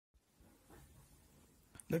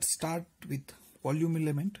Let's start with volume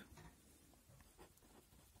element.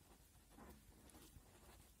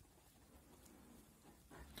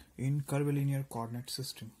 In curvilinear coordinate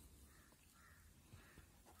system.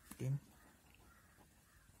 In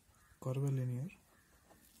curvilinear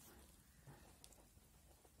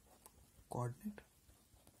coordinate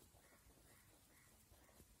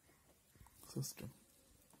system.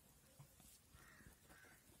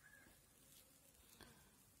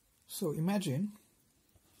 So imagine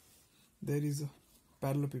there is a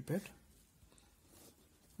parallelepiped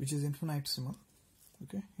which is infinitesimal,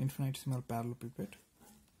 okay, infinitesimal parallelepiped.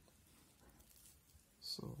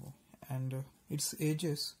 So, and its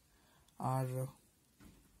edges are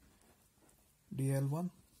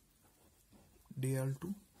dl1,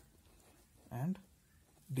 dl2 and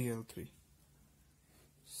dl3.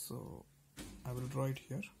 So I will draw it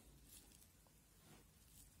here.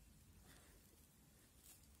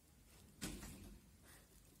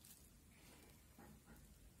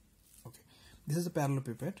 Okay, this is a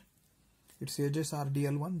parallelepiped. Its edges are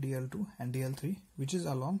dl1, dl2 and dl3, which is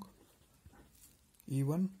along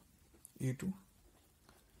E1, E2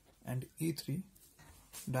 and E3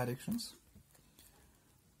 directions.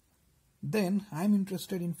 Then I am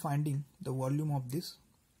interested in finding the volume of this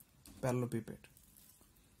parallelepiped.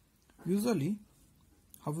 Usually,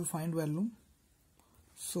 how we find volume?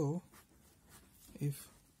 So, if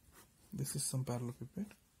this is some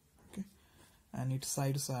parallelepiped, okay, and its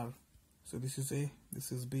sides are, so this is A,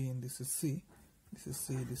 this is B, and this is C, this is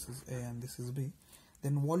C, this is A, and this is B,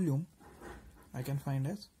 then volume I can find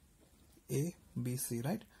as A, B, C,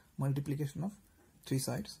 right? Multiplication of three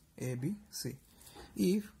sides, A, B, C.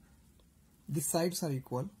 If these sides are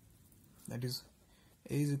equal, that is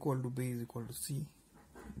A is equal to B is equal to C,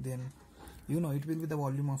 then you know it will be the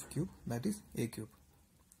volume of cube, that is A cube.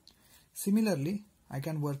 Similarly, I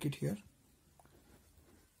can work it here.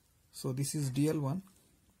 So this is dl1,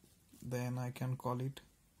 then I can call it,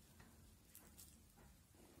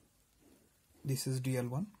 this is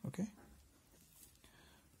dl1, okay.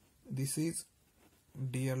 This is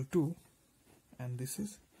dl2 and this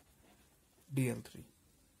is dl3.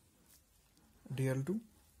 dl2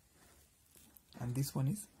 and this one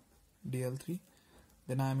is dl3.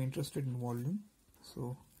 Then I am interested in volume.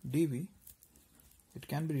 So dv, it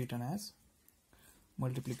can be written as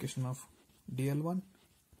multiplication of dl1,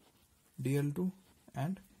 dl2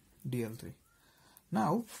 and dl3.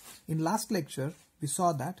 Now in last lecture we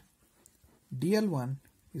saw that dl1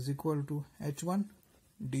 is equal to h1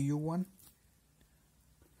 du1,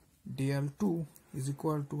 dl2 is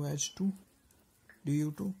equal to h2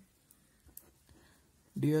 du2,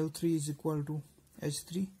 dl3 is equal to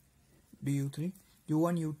h3 du3.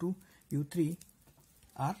 u1, u2, u3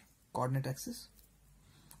 are coordinate axis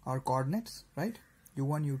or coordinates, right?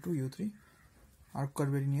 u1, u2, u3 are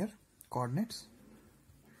curvilinear coordinates,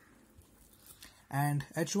 and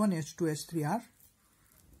h1, h2, h3 are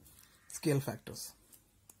scale factors.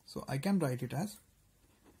 So I can write it as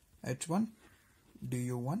h1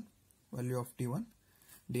 du1, value of d1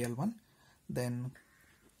 dl1, then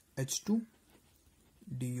h2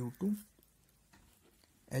 du2,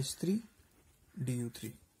 h3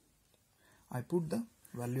 du3. I put the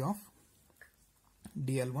value of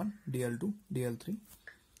dl1, dl2, dl3.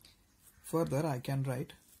 Further I can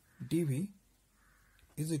write dv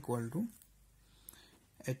is equal to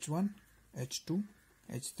h1, h2,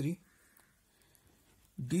 h3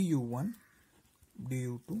 du1,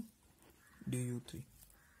 du2, du3.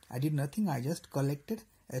 I did nothing, I just collected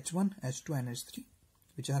h1, h2 and h3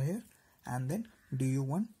 which are here, and then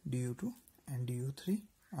du1, du2 and du3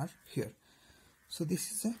 are here. So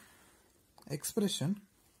this is a expression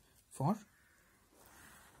for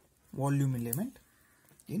volume element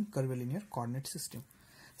in curvilinear coordinate system.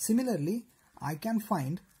 Similarly, I can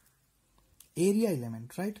find area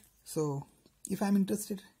element, right? So if I am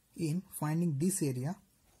interested in finding this area,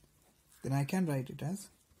 then I can write it as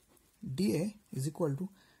dA is equal to,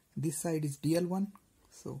 this side is dl1,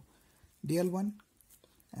 so dl1,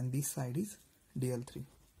 and this side is dl3.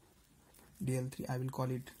 dl3 I will call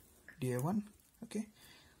it dA1, okay.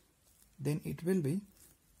 Then it will be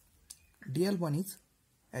dl1 is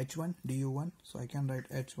h1 du1, so I can write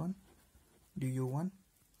h1 du1.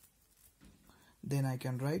 Then I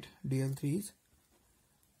can write dl3 is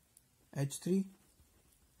h3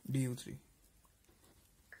 du3.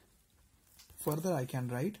 Further I can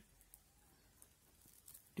write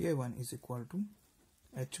dA1 is equal to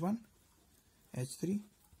h1 h3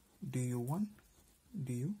 du1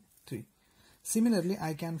 du3. Similarly,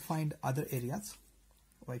 I can find other areas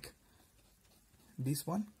like this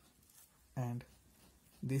one and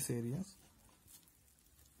these areas.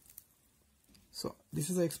 So this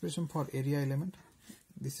is the expression for area element.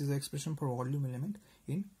 This is the expression for volume element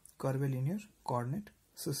in curvilinear coordinate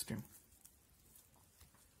system.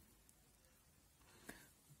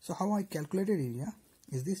 So how I calculated area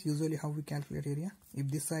is this. Usually how we calculate area, if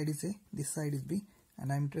this side is A, this side is B,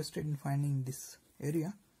 and I am interested in finding this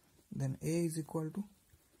area, then A is equal to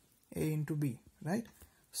A into B, right?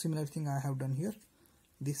 Similar thing I have done here.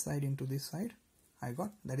 This side into this side I got,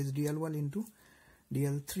 that is dl1 into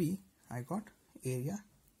dl3, I got area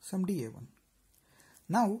some dA1.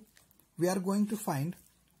 Now we are going to find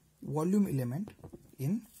volume element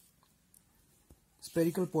in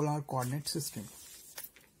spherical polar coordinate system.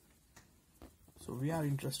 So we are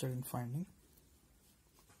interested in finding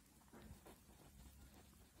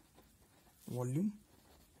volume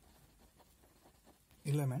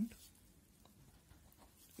element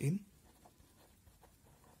in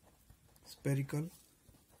spherical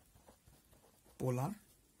polar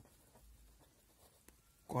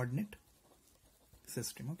coordinate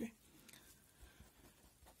system. Okay,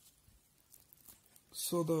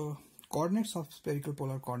 so the coordinates of spherical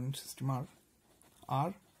polar coordinate system are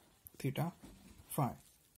r, theta, phi.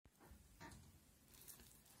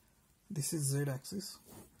 This is z axis,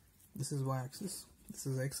 this is y axis, this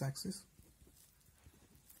is x axis,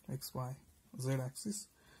 x, y, z axis.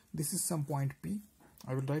 This is some point P,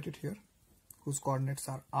 I will write it here, whose coordinates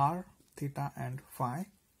are r, theta and phi.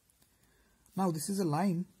 Now this is a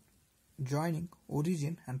line joining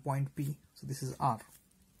origin and point P, so this is r.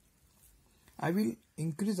 I will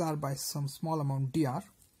increase r by some small amount dr.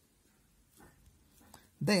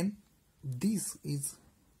 Then this is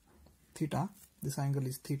theta, this angle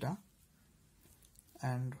is theta,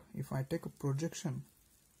 and if I take a projection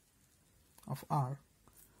of r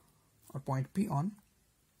or point P on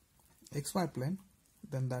xy plane,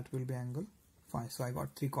 then that will be angle phi. So I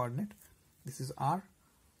got three coordinate. This is r,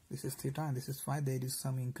 this is theta, and this is phi. There is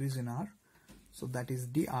some increase in r, so that is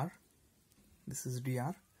dr. This is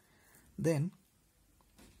dr. Then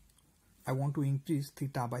I want to increase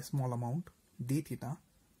theta by small amount, d theta.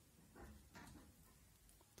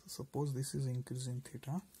 So suppose this is increase in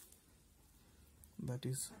theta, that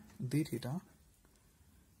is d theta.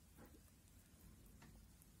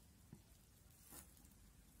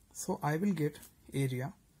 So I will get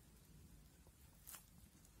area,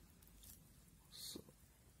 so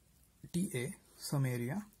dA, some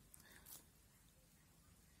area.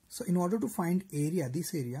 So in order to find area,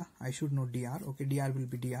 this area, I should know dr. Okay, dr will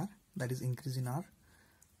be dr, that is increase in r.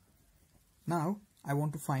 Now I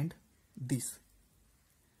want to find this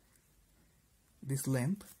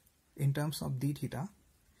length in terms of d theta.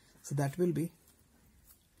 So that will be,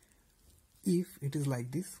 if it is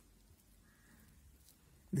like this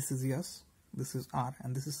is s, this is r,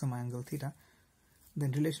 and this is some angle theta,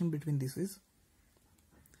 then relation between this is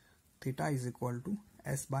theta is equal to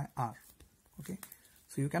s by r. Okay,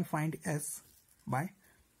 so you can find s by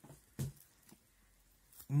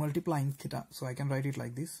multiplying theta. So I can write it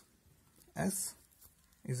like this, s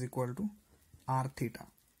is equal to r theta.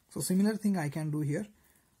 So similar thing I can do here,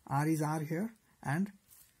 r is r here and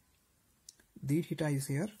d theta is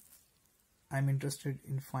here. I'm interested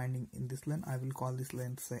in finding in this length. I will call this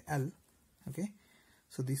length say L. Okay,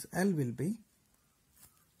 so this L will be,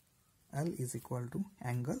 L is equal to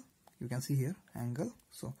angle, you can see here angle,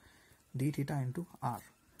 so d theta into r,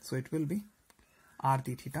 so it will be r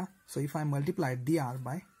d theta. So if I multiply dr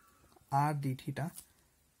by r d theta,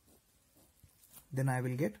 then I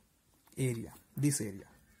will get area, this area.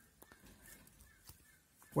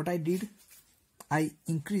 What I did, I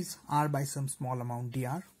increase r by some small amount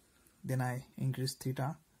dr, then I increase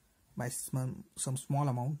theta by some small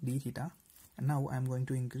amount d theta, and now I am going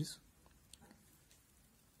to increase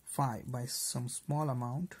phi by some small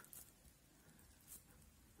amount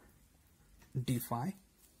d phi.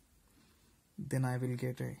 Then I will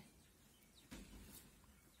get a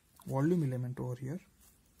volume element over here.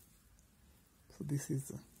 So this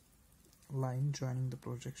is a line joining the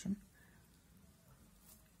projection,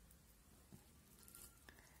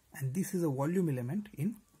 and this is a volume element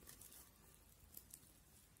in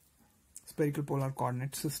spherical polar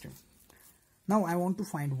coordinate system. Now I want to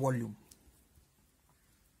find volume.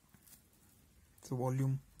 So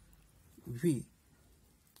volume V.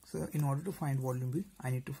 So in order to find volume V,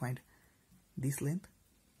 I need to find this length,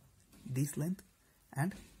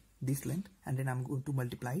 and this length, and then I'm going to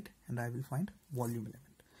multiply it and I will find volume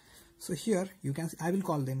element. So here you can see, I will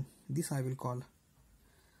call them, this I will call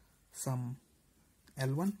some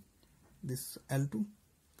L1, this L2,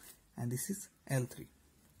 and this is L3.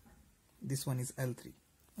 This one is L3.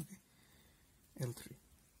 Okay, L3.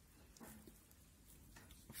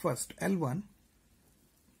 First L1,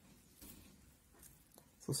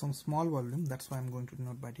 So some small volume, that's why I'm going to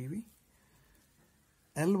denote by dV.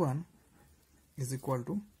 L1 is equal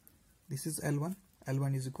to, this is L1,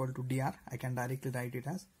 L1 is equal to dr. I can directly write it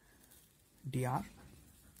as dr.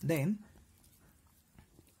 Then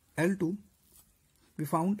L2, we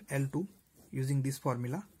found L2 using this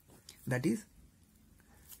formula, that is,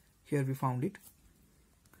 here we found it,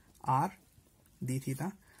 r d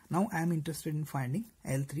theta. Now I am interested in finding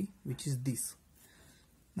L3, which is this.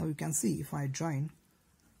 Now you can see if I join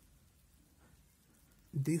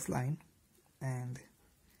this line and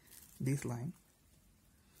this line,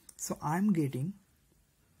 so I am getting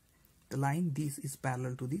the line, this is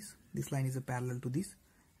parallel to this line is a parallel to this,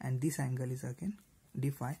 and this angle is again d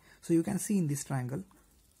phi. So you can see in this triangle,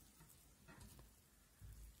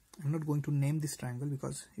 I'm not going to name this triangle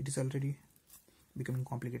because it is already becoming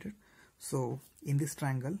complicated. So in this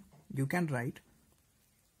triangle you can write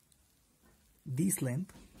this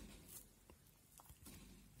length,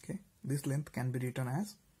 okay, this length can be written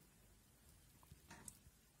as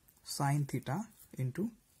sine theta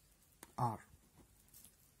into r.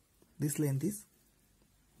 This length is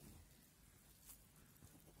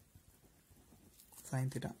sine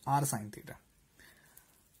theta, r sine theta.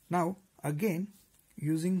 Now again,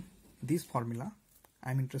 using this formula,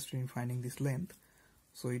 I am interested in finding this length,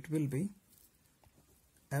 so it will be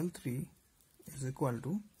L3 is equal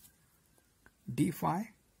to d phi,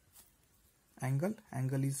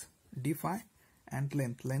 angle is d phi, and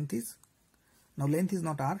length is, now length is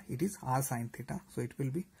not r, it is r sine theta, so it will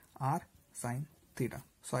be r sine theta.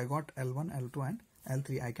 So I got L1, L2 and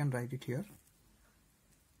L3. I can write it here,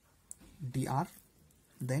 dr,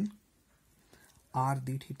 then r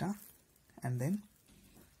d theta, and then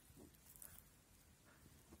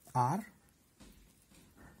r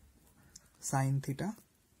sine theta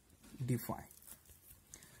d phi.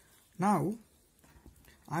 Now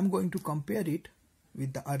I am going to compare it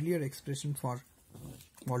with the earlier expression for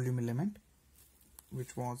volume element,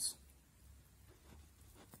 which was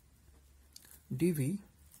dV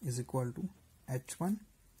is equal to h1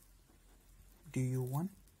 du1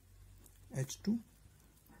 h2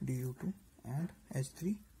 du2 and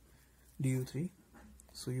h3 du3.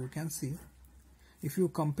 So you can see, if you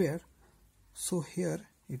compare, so here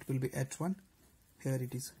it will be h1, here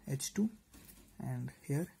it is h2, and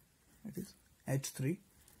here it is h3.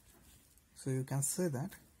 So you can say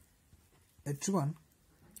that h1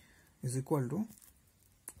 is equal to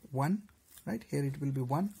 1, right? Here it will be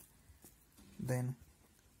 1. Then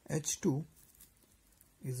h2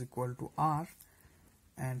 is equal to r,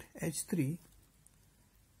 and h3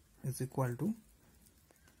 is equal to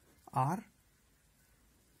r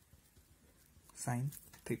sine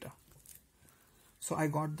theta. So I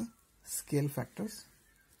got the scale factors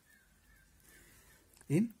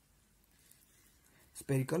in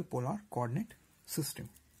spherical polar coordinate system.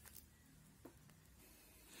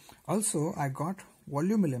 Also I got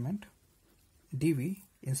volume element dV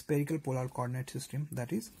in spherical polar coordinate system,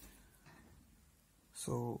 that is,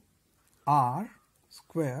 so r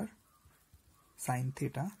square sine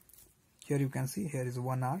theta. Here you can see, here is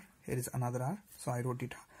one r, here is another r, so I wrote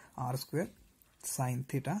it r square sine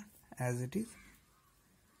theta as it is,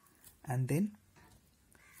 and then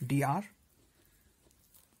dr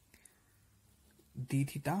d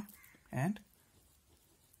theta and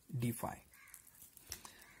d phi.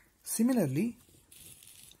 Similarly,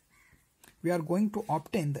 we are going to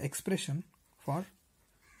obtain the expression for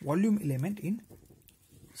volume element in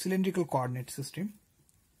cylindrical coordinate system.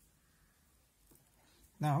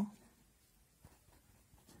 Now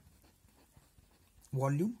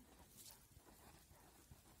volume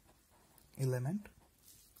element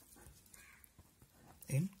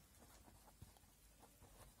in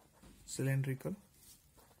cylindrical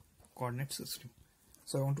coordinate system.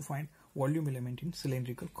 So I want to find volume element in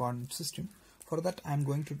cylindrical coordinate system. For that I am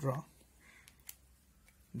going to draw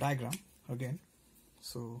diagram again.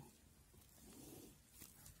 So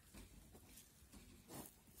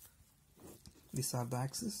these are the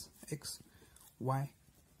axes x, y,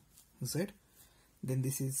 z. Then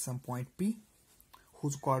this is some point P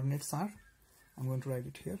whose coordinates are, I'm going to write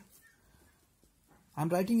it here. I'm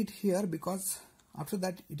writing it here because after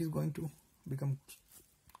that it is going to become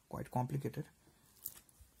quite complicated,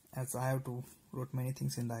 as I have to write many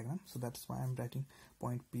things in diagram. So that's why I'm writing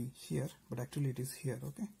point P here, but actually it is here,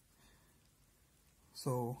 okay?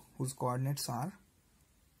 So whose coordinates are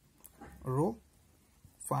rho,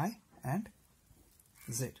 phi and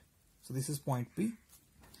z. So this is point P.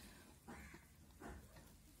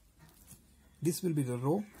 This will be the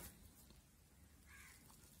rho.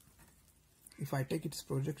 If I take its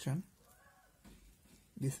projection,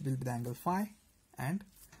 this will be the angle phi, and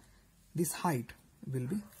this height will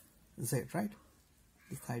be z, right?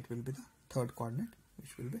 This height will be the third coordinate,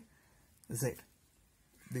 which will be z,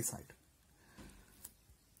 this height.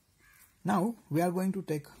 Now we are going to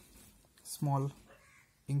take small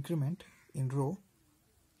increment in rho,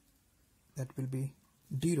 that will be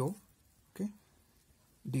d rho, okay,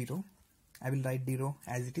 d rho. I will write d rho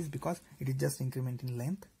as it is because it is just increment in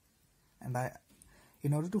length, and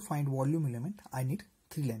in order to find volume element I need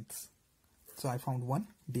 3 lengths. So I found one,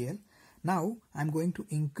 dl. Now I am going to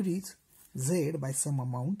increase z by some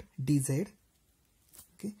amount, dz,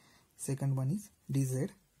 okay. Second one is dz.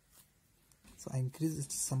 So I increase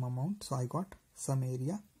it some amount, so I got some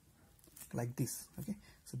area like this, okay.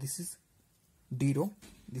 So this is d rho,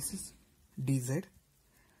 this is dz.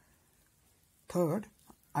 Third,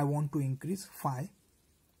 I want to increase phi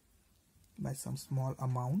by some small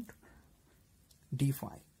amount, d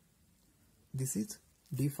phi. This is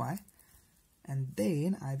d phi, and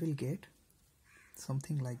then I will get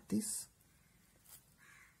something like this.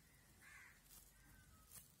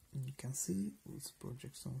 You can see which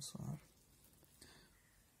projections are.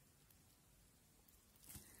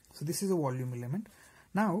 So this is a volume element.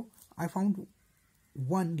 Now I found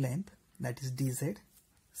one length, that is dz,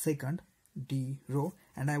 second d rho,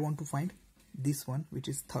 and I want to find this one, which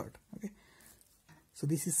is third, okay. So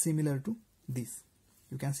this is similar to this.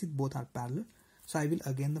 You can see both are parallel. So I will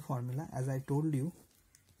again the formula as I told you.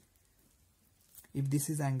 If this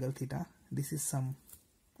is angle theta, this is some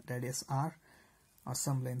radius r or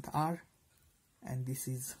some length r, and this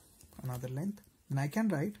is another length, then I can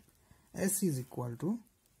write S is equal to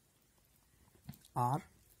r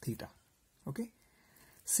theta, okay.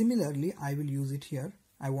 Similarly, I will use it here.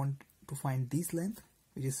 I want to find this length,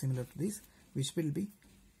 which is similar to this, which will be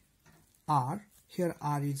r. Here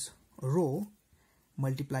r is rho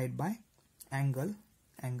multiplied by angle,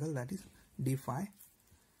 that is d phi.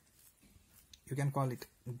 You can call it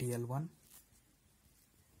dl1,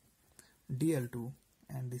 dl2,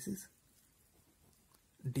 and this is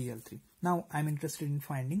dl3. Now I am interested in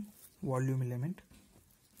finding volume element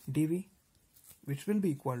dv, which will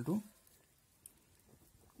be equal to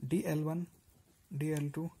dl1,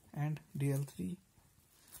 dl2 and dl3.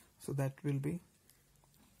 So that will be,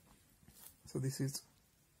 so this is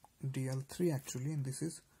dl3 actually, and this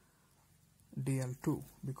is dl2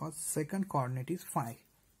 because second coordinate is phi.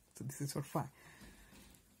 So this is for phi,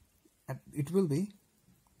 and it will be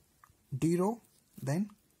d rho, then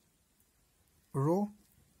rho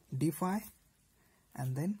d phi,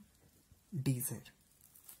 and then dz.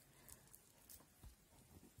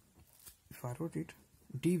 If I wrote it,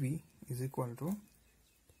 dv is equal to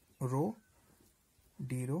rho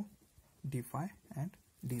d rho d phi and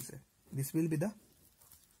dz. This will be the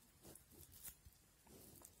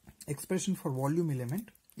expression for volume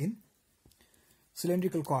element in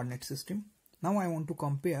cylindrical coordinate system. Now I want to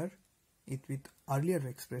compare it with earlier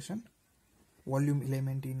expression, volume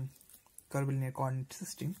element in curvilinear coordinate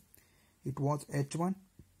system. It was h1,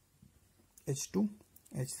 h2,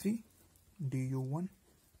 h3, du1,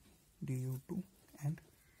 du2 and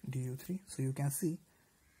du3. So you can see,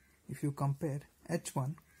 if you compare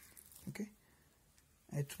h1, okay,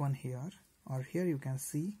 h1 here, or here you can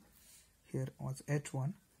see here was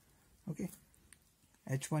h1, okay,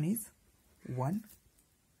 h1 is 1,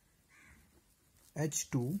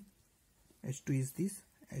 h2 is this,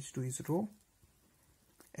 h2 is rho,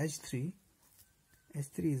 h3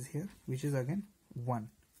 is here, which is again 1.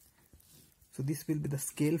 So this will be the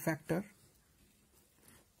scale factor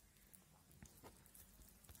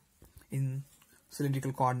in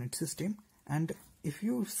cylindrical coordinate system. And if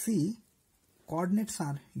you see, coordinates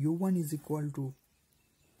are u1 is equal to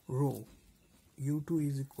rho, u2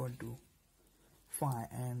 is equal to phi,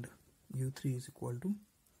 and u3 is equal to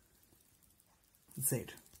z.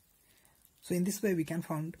 So in this way we can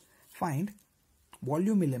find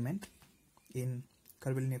volume element in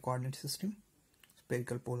curvilinear coordinate system,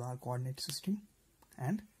 spherical polar coordinate system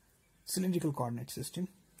and cylindrical coordinate system.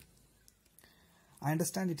 I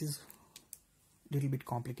understand it is little bit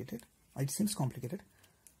complicated, it seems complicated,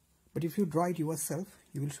 but if you draw it yourself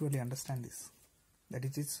you will surely understand this, that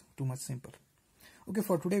it is too much simple. Okay,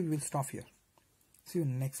 for today we will stop here. See you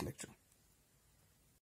in the next lecture.